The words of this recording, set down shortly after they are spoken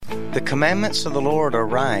The commandments of the Lord are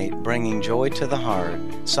right, bringing joy to the heart.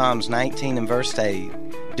 Psalms 19 and verse 8.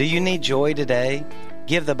 Do you need joy today?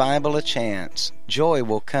 Give the Bible a chance. Joy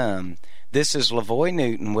will come. This is Lavoy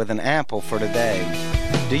Newton with an apple for today.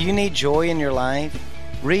 Do you need joy in your life?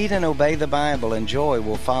 Read and obey the Bible and joy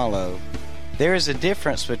will follow. There is a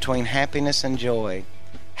difference between happiness and joy.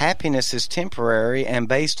 Happiness is temporary and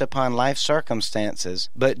based upon life circumstances,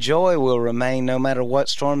 but joy will remain no matter what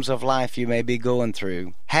storms of life you may be going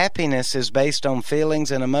through. Happiness is based on feelings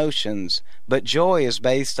and emotions, but joy is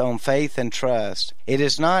based on faith and trust. It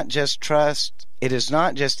is not just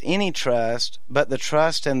any trust, but the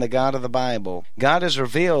trust in the God of the Bible. God is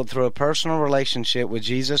revealed through a personal relationship with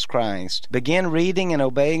Jesus Christ. Begin reading and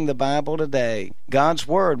obeying the Bible today. God's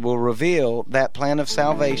Word will reveal that plan of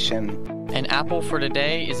salvation. An Apple for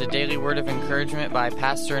Today is a daily word of encouragement by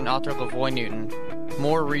pastor and author Lavoy Newton.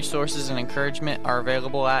 More resources and encouragement are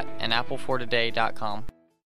available at anapplefortoday.com.